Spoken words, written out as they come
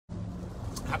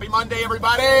Happy Monday,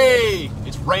 everybody!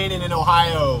 It's raining in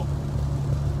Ohio,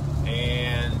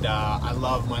 and I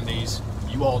love Mondays.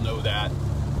 You all know that.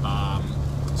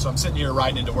 So I'm sitting here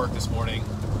riding into work this morning,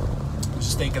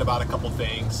 just thinking about a couple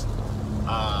things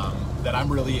that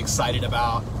I'm really excited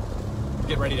about.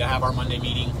 Get ready to have our Monday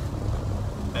meeting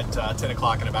at 10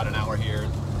 o'clock in about an hour here.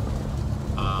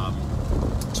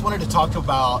 Just wanted to talk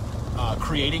about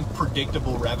creating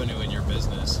predictable revenue in your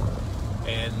business.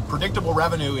 And predictable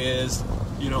revenue is,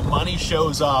 money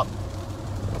shows up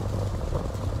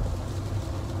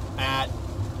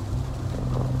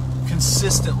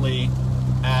consistently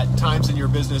at times in your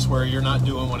business where you're not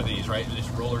doing one of these, right? These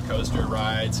roller coaster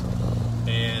rides,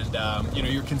 and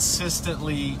you're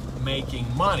consistently making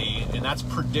money, and that's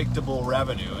predictable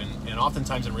revenue. And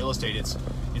oftentimes in real estate,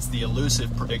 it's the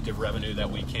elusive predictive revenue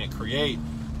that we can't create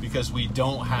because we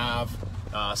don't have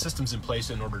systems in place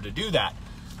in order to do that.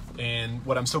 And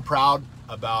what I'm so proud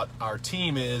about our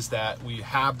team is that we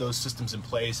have those systems in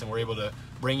place, and we're able to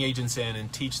bring agents in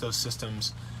and teach those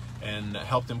systems and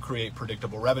help them create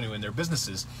predictable revenue in their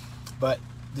businesses. But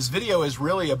this video is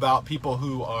really about people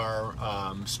who are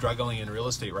struggling in real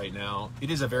estate right now. It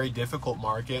is a very difficult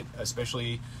market,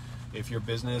 especially if your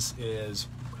business is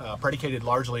predicated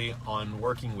largely on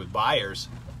working with buyers,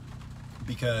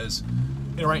 because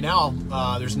right now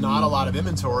there's not a lot of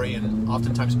inventory, and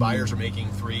oftentimes buyers are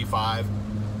making 3, 5,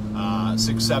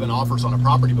 6, 7 offers on a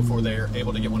property before they're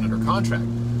able to get one under contract.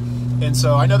 And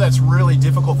so I know that's really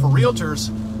difficult for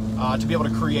realtors to be able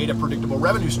to create a predictable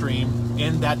revenue stream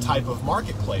in that type of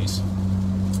marketplace.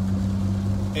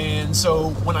 And so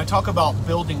when I talk about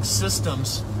building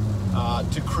systems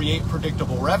to create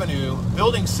predictable revenue,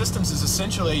 building systems is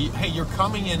essentially, hey, you're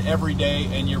coming in every day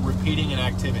and you're repeating an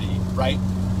activity, right?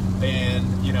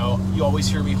 And you always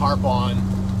hear me harp on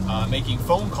making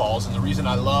phone calls, and the reason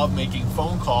I love making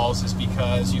phone calls is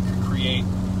because you can create,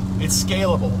 it's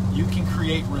scalable. You can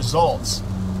create results.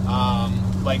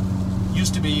 Like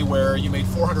used to be where you made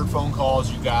 400 phone calls,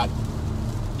 you got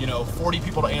 40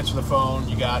 people to answer the phone,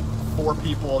 you got 4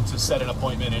 people to set an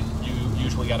appointment, and you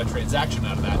usually got a transaction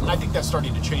out of that. And I think that's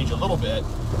starting to change a little bit.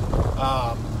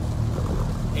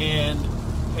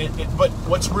 But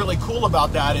what's really cool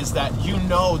about that is that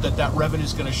that revenue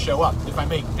is going to show up. If I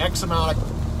make X amount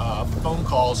of phone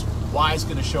calls, Y is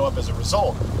going to show up as a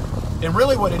result. And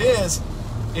really what it is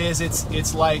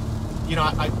it's like,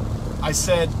 I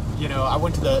said, I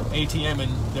went to the ATM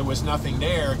and there was nothing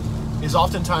there, is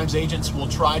oftentimes agents will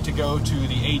try to go to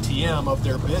the ATM of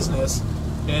their business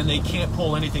and they can't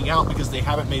pull anything out because they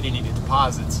haven't made any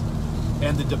deposits.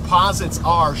 And the deposits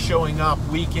are showing up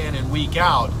week in and week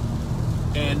out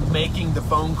and making the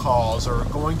phone calls or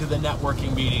going to the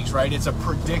networking meetings, right? It's a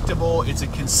predictable, it's a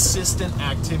consistent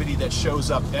activity that shows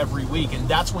up every week, and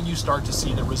that's when you start to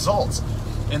see the results.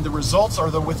 And the results are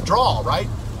the withdrawal, right?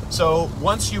 So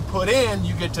once you put in,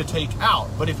 you get to take out.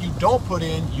 But if you don't put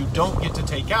in, you don't get to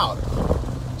take out.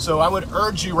 So I would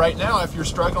urge you right now, if you're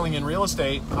struggling in real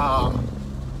estate,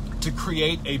 to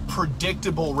create a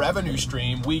predictable revenue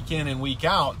stream week in and week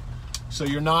out, so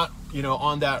you're not,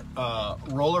 on that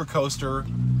roller coaster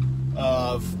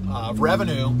of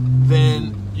revenue.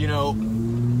 Then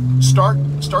start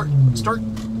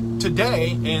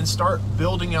today and start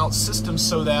building out systems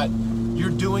so that you're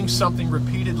doing something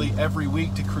repeatedly every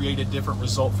week to create a different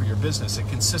result for your business, a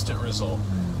consistent result.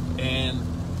 And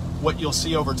what you'll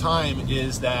see over time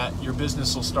is that your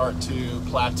business will start to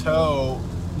plateau,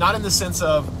 not in the sense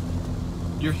of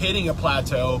you're hitting a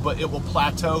plateau, but it will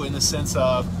plateau in the sense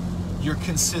of you're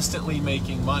consistently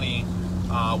making money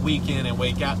week in and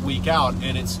week out,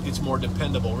 and it's more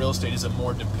dependable. Real estate is a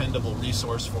more dependable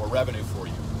resource for revenue for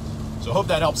you. So I hope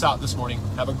that helps out this morning.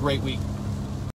 Have a great week.